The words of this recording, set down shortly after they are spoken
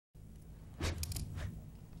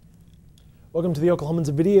Welcome to the Oklahoman's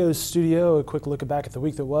Video Studio. A quick look back at the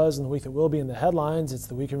week that was and the week that will be in the headlines. It's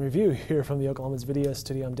the Week in Review here from the Oklahoman's Video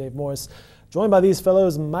Studio. I'm Dave Morris, joined by these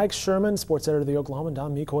fellows, Mike Sherman, sports editor of the Oklahoman,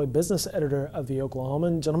 Don McCoy, business editor of the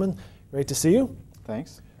Oklahoman. Gentlemen, great to see you.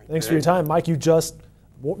 Thanks. Thanks for your time. Mike,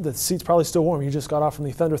 the seat's probably still warm. You just got off from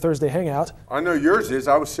the Thunder Thursday hangout. I know yours is.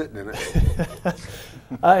 I was sitting in it.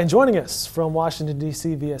 And joining us from Washington,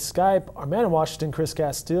 D.C. via Skype, our man in Washington, Chris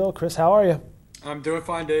Castile. Chris, how are you? I'm doing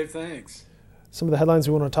fine, Dave. Thanks. Some of the headlines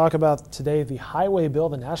we want to talk about today: the highway bill,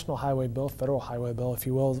 the national highway bill, federal highway bill, if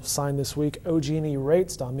you will, signed this week. OG&E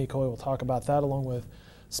rates. Don McCoy will talk about that, along with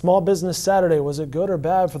Small Business Saturday. Was it good or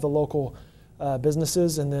bad for the local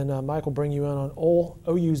businesses? And then Mike will bring you in on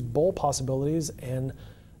OU's bowl possibilities and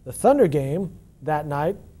the Thunder game that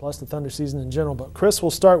night, plus the Thunder season in general. But Chris,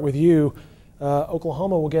 we'll start with you.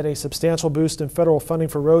 Oklahoma will get a substantial boost in federal funding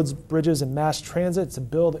for roads, bridges, and mass transit. It's a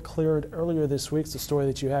bill that cleared earlier this week. It's the story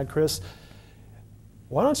that you had, Chris.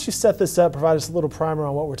 Why don't you set this up, provide us a little primer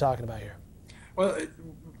on what we're talking about here? Well,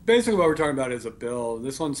 basically what we're talking about is a bill.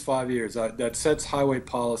 This one's 5 years that sets highway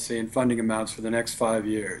policy and funding amounts for the next 5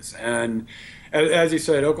 years. And as you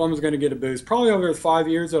said, Oklahoma's going to get a boost. Probably over 5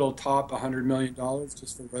 years, it'll top $100 million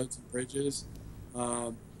just for roads and bridges.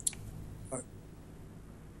 You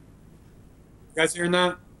guys hearing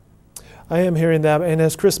that? I am hearing that. And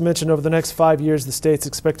as Chris mentioned, over the next 5 years, the state's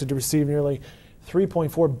expected to receive nearly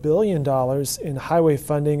 $3.4 billion in highway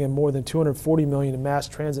funding and more than $240 million in mass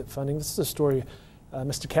transit funding. This is a story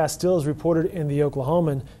Mr. Castile has reported in the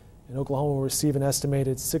Oklahoman, and Oklahoma will receive an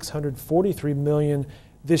estimated $643 million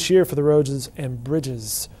this year for the roads and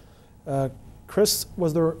bridges. Chris,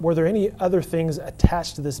 were there any other things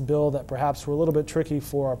attached to this bill that perhaps were a little bit tricky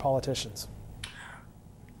for our politicians?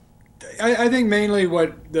 I think mainly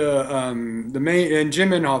what the main, and Jim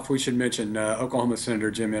Inhofe, we should mention, Oklahoma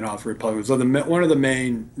Senator Jim Inhofe, Republican, so one of the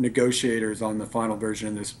main negotiators on the final version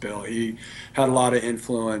of this bill. He had a lot of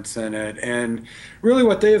influence in it, and really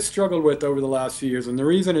what they have struggled with over the last few years, and the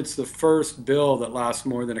reason it's the first bill that lasts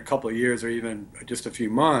more than a couple of years or even just a few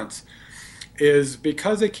months, is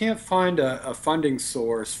because they can't find a funding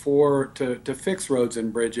source to fix roads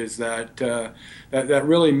and bridges that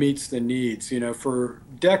really meets the needs. You know, for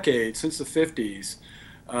decades, since the 50s,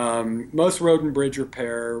 most road and bridge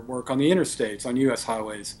repair work on the interstates, on U.S.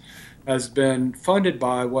 highways, has been funded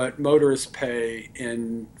by what motorists pay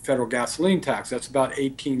in federal gasoline tax. That's about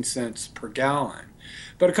 18 cents per gallon.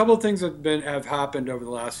 But a couple of things have happened over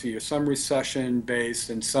the last few years. Some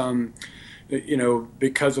recession-based and some, you know,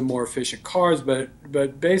 because of more efficient cars, but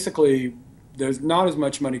basically there's not as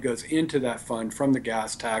much money goes into that fund from the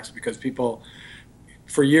gas tax because people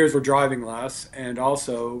for years were driving less, and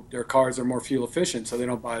also their cars are more fuel efficient, so they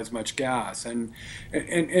don't buy as much gas, and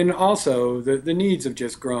also the needs have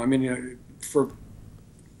just grown. I mean, you know, for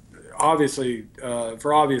obvious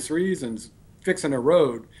reasons, fixing a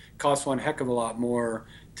road costs one heck of a lot more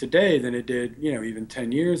today than it did, you know, even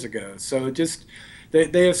 10 years ago. So it just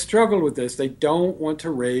They have struggled with this. They don't want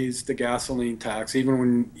to raise the gasoline tax, even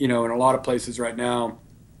when, you know, in a lot of places right now,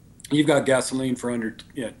 you've got gasoline for under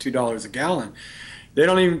 $2 a gallon.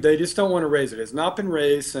 They just don't want to raise it. It's not been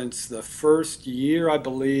raised since the first year, I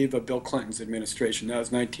believe, of Bill Clinton's administration. That was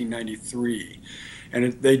 1993.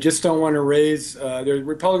 And they just don't want to raise, the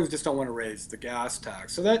Republicans just don't want to raise the gas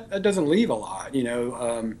tax. So that doesn't leave a lot, you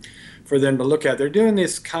know, for them to look at. They're doing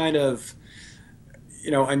this kind of,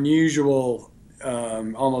 you know, unusual,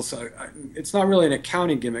 almost it's not really an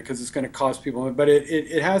accounting gimmick because it's going to cost people, but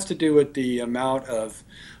it has to do with the amount of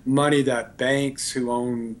money that banks who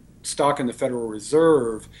own stock in the Federal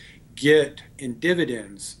Reserve get in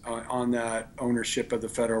dividends on that ownership of the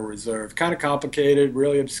Federal Reserve. Kind of complicated,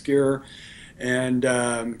 really obscure, and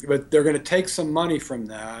but they're going to take some money from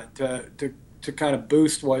that to kind of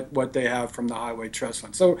boost what they have from the Highway Trust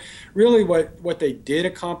Fund. So really what they did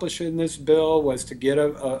accomplish in this bill was to get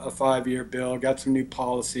a 5-year bill, got some new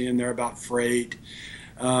policy in there about freight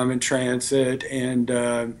and transit, and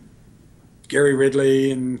Gary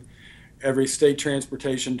Ridley and every state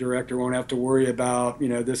transportation director won't have to worry about, you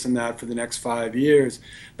know, this and that for the next 5 years.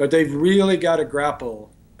 But they've really got to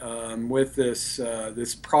grapple with this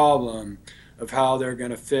problem of how they're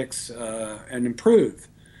going to fix and improve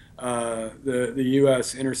the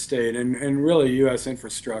U.S. interstate and really U.S.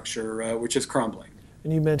 infrastructure, which is crumbling.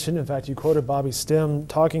 And you mentioned, in fact, you quoted Bobby Stem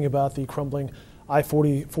talking about the crumbling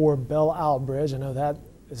I-44 Belle Isle Bridge. I know that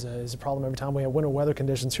is a problem every time we have winter weather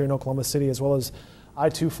conditions here in Oklahoma City, as well as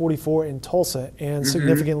I-244 in Tulsa. And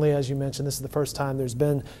significantly, as you mentioned, this is the first time there's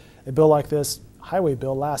been a bill like this, highway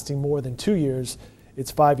bill, lasting more than 2 years. It's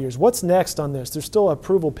 5 years. What's next on this? There's still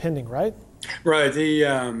approval pending, right? Right.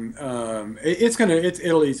 It'll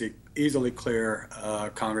easily clear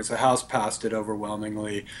Congress. The House passed it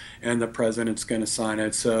overwhelmingly, and the president's going to sign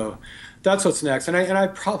it. So that's what's next. And I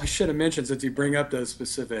probably should have mentioned, since you bring up those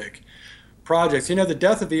specific projects, you know, the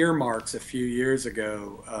death of earmarks a few years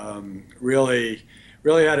ago really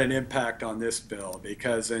had an impact on this bill,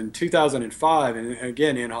 because in 2005, and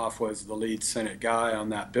again, Inhofe was the lead Senate guy on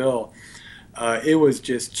that bill, it was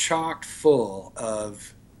just chock full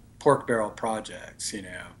of pork barrel projects. You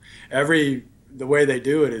know, the way they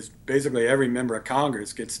do it is basically every member of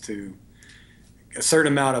Congress gets to a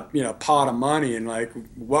certain amount of, you know, pot of money, and like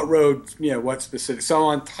what road, you know, what specific. So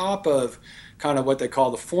on top of kind of what they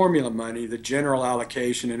call the formula money, the general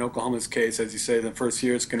allocation in Oklahoma's case, as you say, the first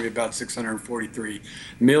year it's going to be about $643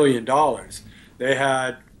 million. They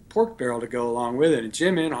had pork barrel to go along with it, and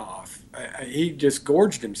Jim Inhofe, he just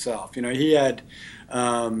gorged himself. You know, he had,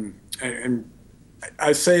 and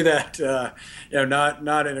I say that, you know,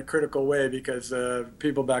 not in a critical way, because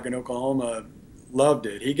people back in Oklahoma loved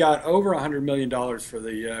it. He got over $100 million for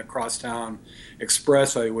the Crosstown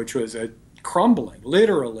Expressway, which was a crumbling,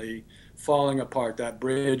 literally falling apart. That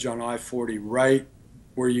bridge on I-40 right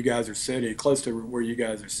where you guys are sitting, close to where you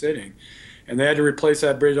guys are sitting. And they had to replace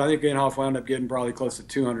that bridge. I think Inhofe wound up getting probably close to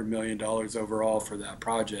 $200 million overall for that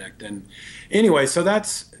project. And anyway, so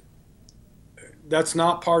that's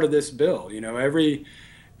not part of this bill. You know, every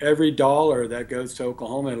dollar that goes to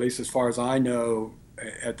Oklahoma, at least as far as I know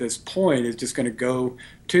at this point, is just going to go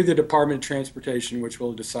to the Department of Transportation, which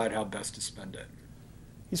will decide how best to spend it.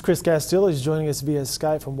 He's Chris Castillo. He's joining us via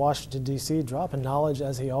Skype from Washington, D.C., dropping knowledge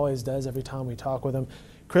as he always does every time we talk with him.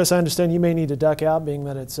 Chris, I understand you may need to duck out, being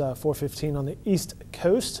that it's 4:15 on the East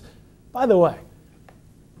Coast. By the way,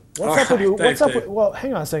 what's up with you? Well,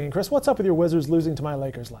 hang on a second, Chris. What's up with your Wizards losing to my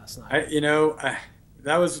Lakers last night?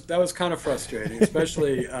 That was kind of frustrating,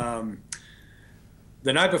 especially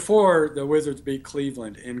the night before. The Wizards beat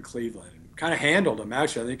Cleveland in Cleveland. Kind of handled them,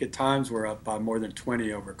 actually. I think at times we're up by more than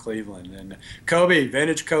 20 over Cleveland. And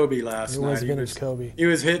vintage Kobe last night. Vintage Kobe. He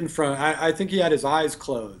was hitting from, I think he had his eyes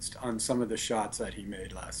closed on some of the shots that he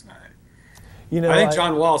made last night. You know, I think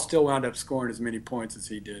John Wall still wound up scoring as many points as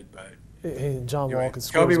he did, but John Wall could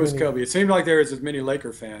score. Kobe was Kobe. It seemed like there was as many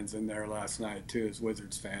Laker fans in there last night too as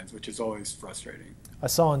Wizards fans, which is always frustrating. I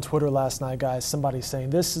saw on Twitter last night, guys, somebody saying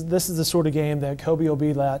this is the sort of game that Kobe will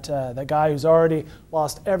be that guy who's already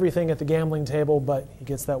lost everything at the gambling table, but he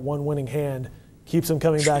gets that one winning hand, keeps him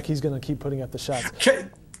coming back. He's going to keep putting up the shots.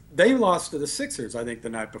 They lost to the Sixers, I think, the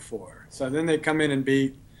night before. So then they come in and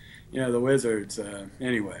beat, you know, the Wizards.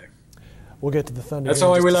 Anyway. We'll get to the Thunder. That's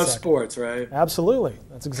why we love sports, right? Absolutely.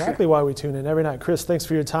 That's exactly why we tune in every night. Chris, thanks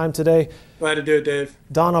for your time today. Glad to do it, Dave.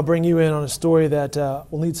 Don, I'll bring you in on a story that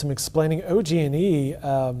will need some explaining. OG&E,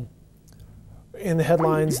 in the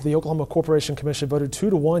headlines, the Oklahoma Corporation Commission voted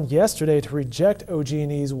 2-1 yesterday to reject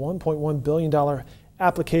OG&E's $1.1 billion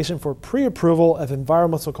application for pre-approval of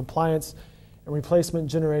environmental compliance and replacement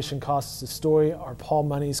generation costs. The story, our Paul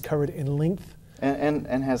Money's covered in length.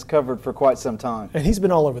 And has covered for quite some time. And he's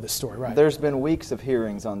been all over this story, right? There's been weeks of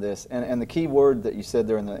hearings on this, and the key word that you said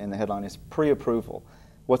there in the headline is pre-approval.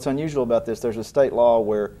 What's unusual about this, there's a state law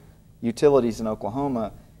where utilities in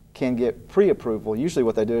Oklahoma can get pre-approval. Usually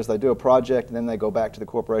what they do is they do a project and then they go back to the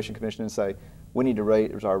Corporation Commission and say, we need to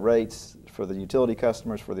raise our rates for the utility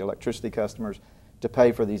customers, for the electricity customers, to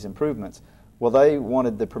pay for these improvements. Well, they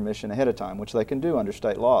wanted the permission ahead of time, which they can do under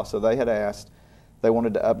state law. So they had asked, they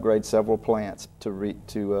wanted to upgrade several plants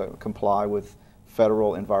to comply with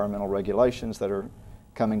federal environmental regulations that are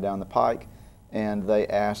coming down the pike, and they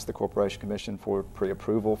asked the Corporation Commission for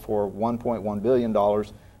pre-approval for $1.1 billion,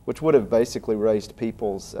 which would have basically raised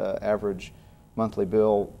people's average monthly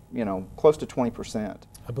bill, you know, close to 20%.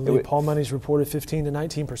 I believe Paul Money's reported 15 to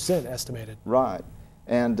 19% estimated. Right,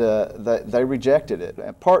 and they rejected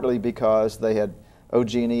it, partly because they had,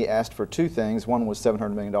 OG&E asked for two things. One was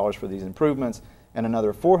 $700 million for these improvements, and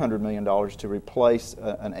another $400 million to replace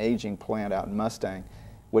an aging plant out in Mustang,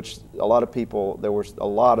 which a lot of people, there was a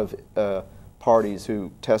lot of parties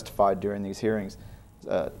who testified during these hearings.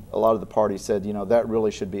 A lot of the parties said, you know, that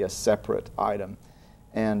really should be a separate item.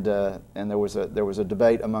 And there was a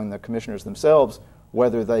debate among the commissioners themselves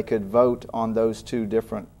whether they could vote on those two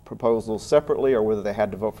different proposals separately or whether they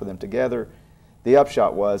had to vote for them together. The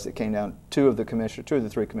upshot was it came down, two of the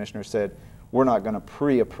three commissioners said, we're not going to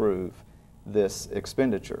pre-approve this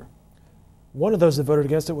expenditure. One of those that voted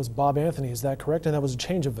against it was Bob Anthony, is that correct? And that was a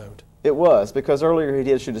change of vote. It was, because earlier he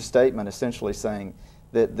issued a statement essentially saying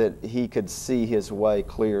that he could see his way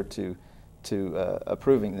clear to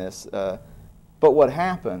approving this. But what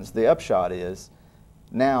happens, the upshot is,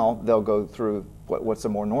 now they'll go through what's a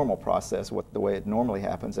more normal process, the way it normally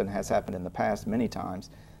happens and has happened in the past many times.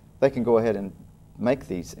 they can go ahead and make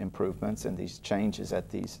these improvements and these changes at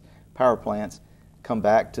these power plants, come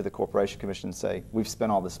back to the Corporation Commission and say, we've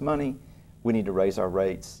spent all this money, we need to raise our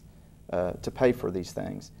rates to pay for these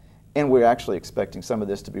things. And we're actually expecting some of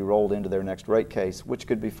this to be rolled into their next rate case, which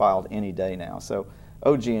could be filed any day now. So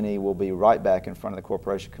OG&E will be right back in front of the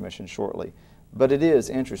Corporation Commission shortly. But it is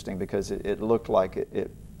interesting because it looked like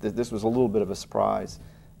this was a little bit of a surprise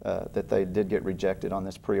that they did get rejected on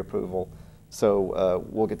this pre-approval. So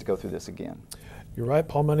we'll get to go through this again. You're right.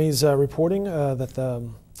 Paul Money's reporting that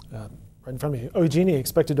right in front of me, OG&E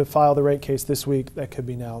expected to file the rate case this week. That could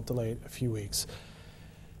be now delayed a few weeks.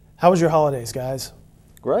 How was your holidays, guys?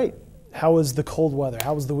 Great. How was the cold weather?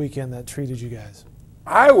 How was the weekend that treated you guys?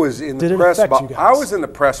 I was in the press box. I was in the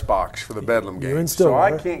press box for the Bedlam game, so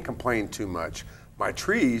I can't complain too much. My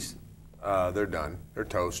trees, they're done. They're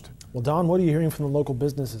toast. Well, Don, what are you hearing from the local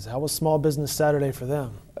businesses? How was Small Business Saturday for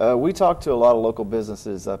them? We talked to a lot of local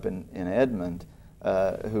businesses up in Edmond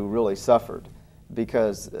who really suffered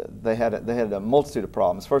because they had a multitude of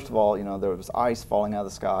problems. First of all, there was ice falling out of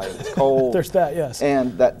the sky. It was cold. There's that, yes.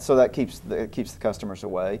 And that keeps the customers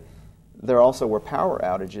away. There also were power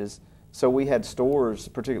outages. So we had stores,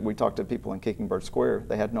 particularly we talked to people in Kickingbird Square.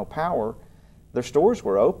 They had no power. Their stores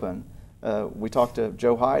were open. We talked to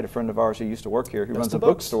Joe Hyde, a friend of ours who used to work here, who runs a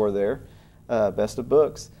bookstore there, Best of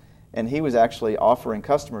Books. And he was actually offering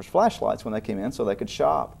customers flashlights when they came in so they could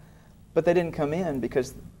shop. But they didn't come in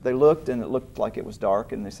because they looked and it looked like it was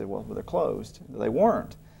dark, and they said, well, they're closed. They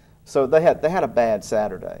weren't. So they had a bad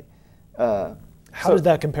Saturday. How did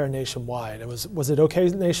that compare nationwide? Was it okay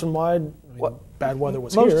nationwide? I mean, bad weather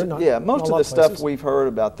was most here. Most of the stuff we've heard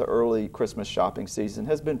about the early Christmas shopping season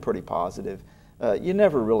has been pretty positive. You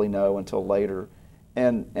never really know until later,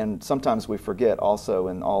 and sometimes we forget also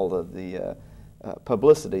in all of the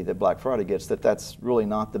publicity that Black Friday gets that's really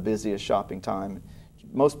not the busiest shopping time.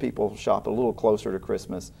 Most people shop a little closer to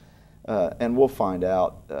Christmas, and we'll find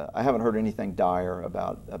out. I haven't heard anything dire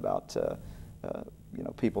about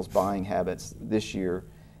people's buying habits this year.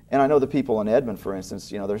 And I know the people in Edmond, for instance,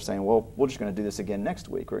 they're saying, well, we're just going to do this again next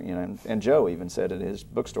week. Or, and Joe even said at his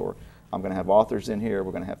bookstore, I'm going to have authors in here.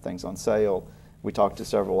 We're going to have things on sale. We talked to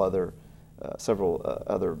several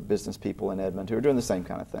other business people in Edmond who are doing the same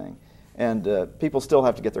kind of thing. And people still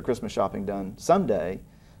have to get their Christmas shopping done someday.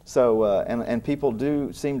 So, and people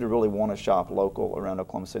do seem to really want to shop local around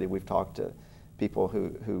Oklahoma City. We've talked to people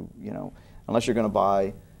who unless you're going to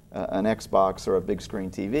buy an Xbox or a big screen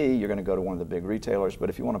TV, you're going to go to one of the big retailers. But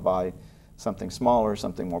if you want to buy something smaller,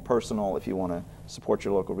 something more personal, if you want to support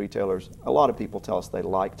your local retailers, a lot of people tell us they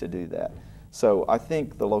like to do that. So I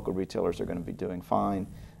think the local retailers are going to be doing fine.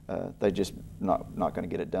 They're just not going to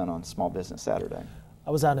get it done on Small Business Saturday. I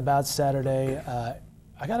was out and about Saturday.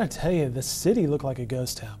 I got to tell you, the city looked like a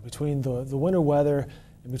ghost town. Between the winter weather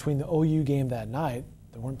and between the OU game that night,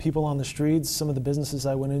 there weren't people on the streets. Some of the businesses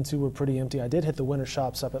I went into were pretty empty. I did hit the winter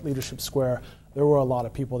shops up at Leadership Square. There were a lot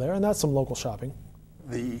of people there, and that's some local shopping.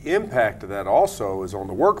 The impact of that also is on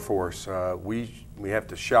the workforce. We have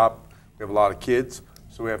to shop. We have a lot of kids,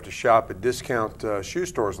 so we have to shop at discount shoe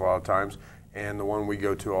stores a lot of times. And the one we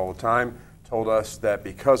go to all the time told us that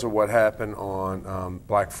because of what happened on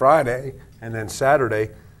Black Friday and then Saturday,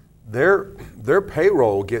 their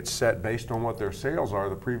payroll gets set based on what their sales are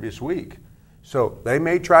the previous week. So they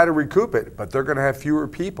may try to recoup it, but they're going to have fewer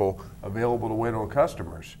people available to wait on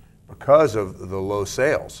customers because of the low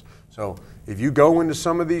sales. So if you go into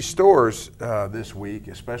some of these stores this week,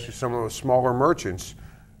 especially some of the smaller merchants,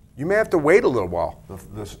 you may have to wait a little while.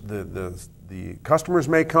 The customers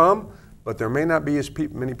may come, but there may not be as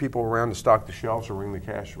many people around to stock the shelves or ring the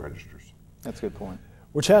cash registers. That's a good point.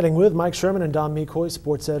 We're chatting with Mike Sherman and Don Mecoy,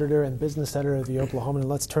 sports editor and business editor of the Oklahoman. And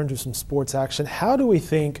let's turn to some sports action. How do we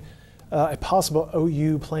think a possible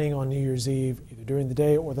OU playing on New Year's Eve, either during the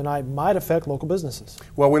day or the night, might affect local businesses?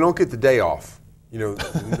 Well, we don't get the day off. We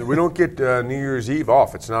don't get New Year's Eve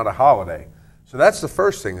off. It's not a holiday. So that's the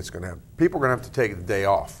first thing that's going to happen. People are going to have to take the day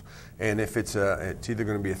off. And if it's either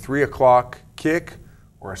going to be a 3 o'clock kick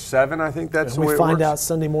or a 7, I think that's the way it works. We find out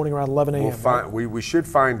Sunday morning around 11 a.m. We should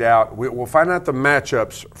find out. We'll find out the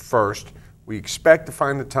matchups first. We expect to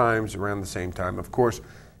find the times around the same time. Of course,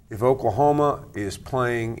 if Oklahoma is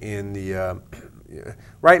playing in the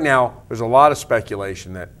right now, there's a lot of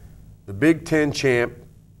speculation that the Big Ten champ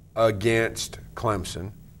against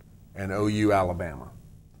Clemson and OU Alabama.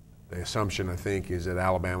 The assumption, I think, is that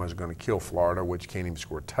Alabama is going to kill Florida, which can't even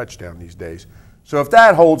score a touchdown these days. So if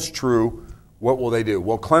that holds true, what will they do?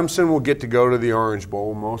 Well, Clemson will get to go to the Orange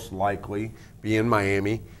Bowl, most likely, be in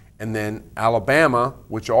Miami. And then Alabama,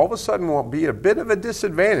 which all of a sudden will be a bit of a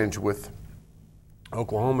disadvantage with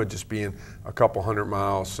Oklahoma just being a couple hundred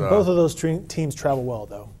miles. Both of those teams travel well,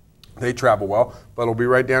 though. They travel well, but it'll be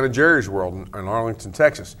right down in Jerry's World in Arlington,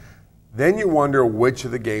 Texas. Then you wonder which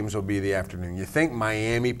of the games will be the afternoon. You think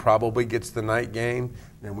Miami probably gets the night game,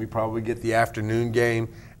 then we probably get the afternoon game,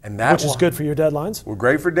 and that which is good for your deadlines. Well,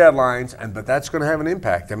 great for deadlines, but that's going to have an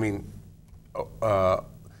impact. I mean,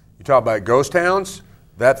 you talk about ghost towns.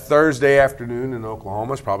 That Thursday afternoon in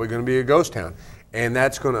Oklahoma is probably going to be a ghost town, and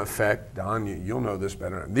that's going to affect Don. You'll know this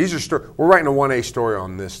better. These are we're writing a 1A story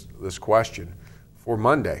on this question for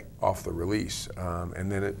Monday off the release,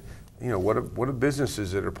 and then what do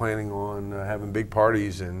businesses that are planning on having big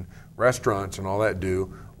parties and restaurants and all that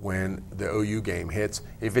do when the OU game hits?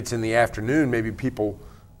 If it's in the afternoon, maybe people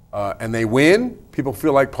and they win, people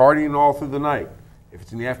feel like partying all through the night. If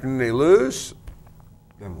it's in the afternoon, they lose.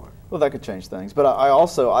 Then what? Well, that could change things. But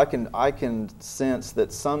I can sense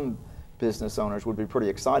that some business owners would be pretty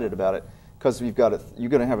excited about it because you're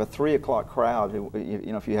going to have a 3 o'clock crowd who,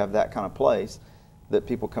 if you have that kind of place that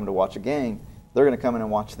people come to watch a game, they're going to come in and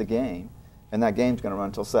watch the game, and that game's going to run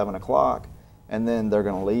until 7 o'clock, and then they're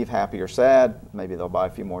going to leave happy or sad. Maybe they'll buy a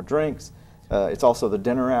few more drinks. It's also the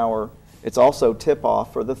dinner hour. It's also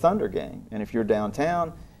tip-off for the Thunder game. And if you're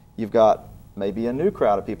downtown, you've got maybe a new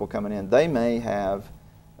crowd of people coming in. They may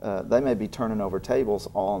be turning over tables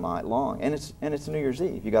all night long, and it's New Year's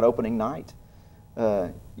Eve. You got opening night.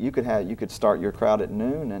 You could start your crowd at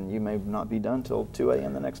noon, and you may not be done till 2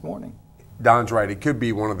 a.m. the next morning. Don's right. It could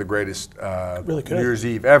be one of the greatest really New Year's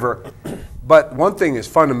Eve ever. But one thing is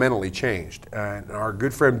fundamentally changed. Our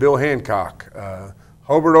good friend Bill Hancock,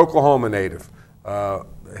 Hobart, Oklahoma native,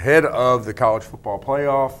 head of the college football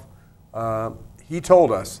playoff, he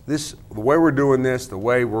told us the way we're doing this, the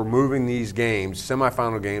way we're moving these games,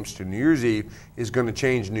 semifinal games, to New Year's Eve is going to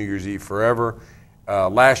change New Year's Eve forever.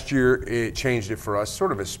 Last year, it changed it for us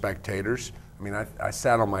sort of as spectators. I mean, I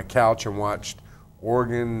sat on my couch and watched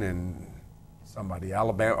Oregon and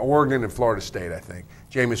Oregon and Florida State, I think.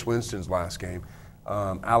 Jameis Winston's last game.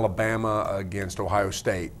 Alabama against Ohio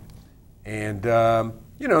State. And,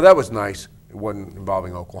 that was nice. It wasn't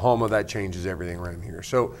involving Oklahoma. That changes everything around here.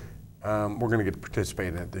 So we're going to get to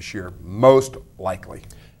participate in it this year, most likely.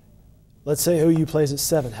 Let's say OU plays at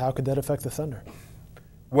 7. How could that affect the Thunder?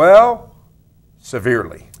 Well,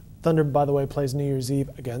 severely. Thunder, by the way, plays New Year's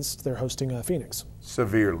Eve they're hosting Phoenix.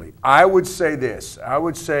 Severely. I would say this. I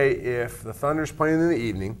would say if the Thunder's playing in the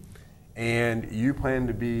evening and you plan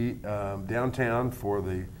to be downtown for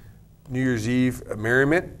the New Year's Eve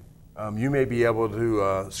merriment, you may be able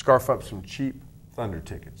to scarf up some cheap Thunder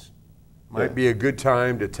tickets. Might be a good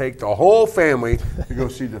time to take the whole family to go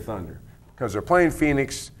see the Thunder because they're playing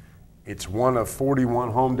Phoenix. It's one of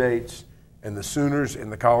 41 home dates, and the Sooners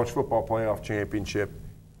in the college football playoff championship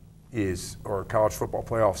or college football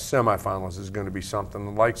playoff semifinals is going to be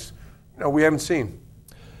something like we haven't seen.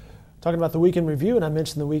 Talking about the weekend review, and I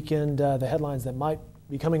mentioned the weekend, the headlines that might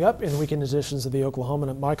be coming up in the weekend editions of the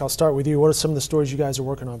Oklahoman. Mike, I'll start with you. What are some of the stories you guys are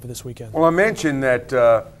working on for this weekend? Well, I mentioned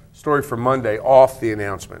that story for Monday off the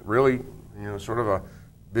announcement. Really, sort of a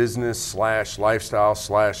business / lifestyle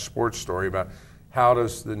 / sports story about how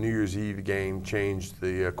does the New Year's Eve game change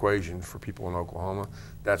the equation for people in Oklahoma.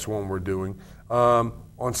 That's one we're doing.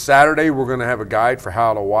 On Saturday, we're going to have a guide for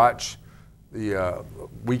how to watch the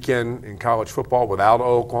weekend in college football without an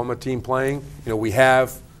Oklahoma team playing. We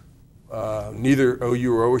have neither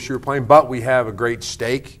OU or OSU are playing, but we have a great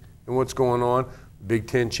stake in what's going on. Big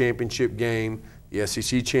Ten championship game, the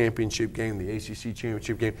SEC championship game, the ACC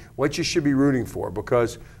championship game. What you should be rooting for,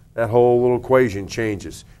 because that whole little equation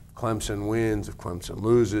changes. If Clemson wins, if Clemson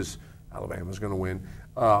loses, Alabama's going to win.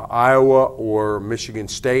 Iowa or Michigan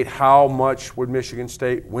State, how much would Michigan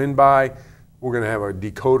State win by? We're going to have a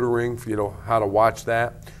decoder ring for how to watch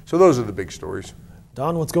that. So those are the big stories.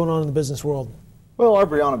 Don, what's going on in the business world? Well, our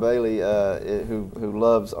Brianna Bailey, who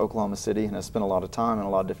loves Oklahoma City and has spent a lot of time in a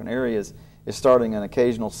lot of different areas, is starting an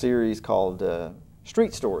occasional series called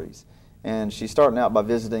Street Stories. And she's starting out by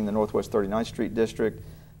visiting the Northwest 39th Street District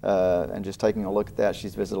and just taking a look at that.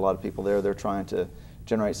 She's visited a lot of people there. They're trying to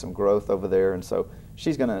generate some growth over there, and so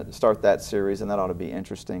she's going to start that series, and that ought to be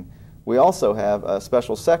interesting. We also have a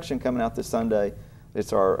special section coming out this Sunday.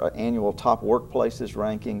 It's our annual top workplaces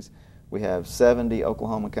rankings. We have 70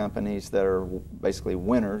 Oklahoma companies that are basically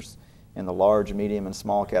winners in the large, medium, and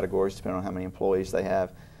small categories, depending on how many employees they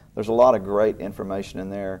have. There's a lot of great information in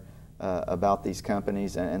there about these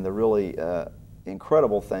companies and the really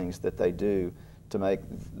incredible things that they do to make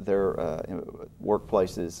their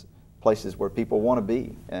workplaces places where people want to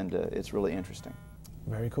be, and it's really interesting.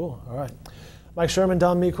 Very cool. All right. Mike Sherman,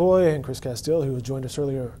 Don McCoy, and Chris Castile, who joined us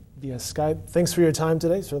earlier via Skype. Thanks for your time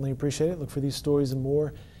today. Certainly appreciate it. Look for these stories and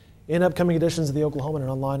more in upcoming editions of the Oklahoman and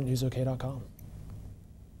online at newsok.com.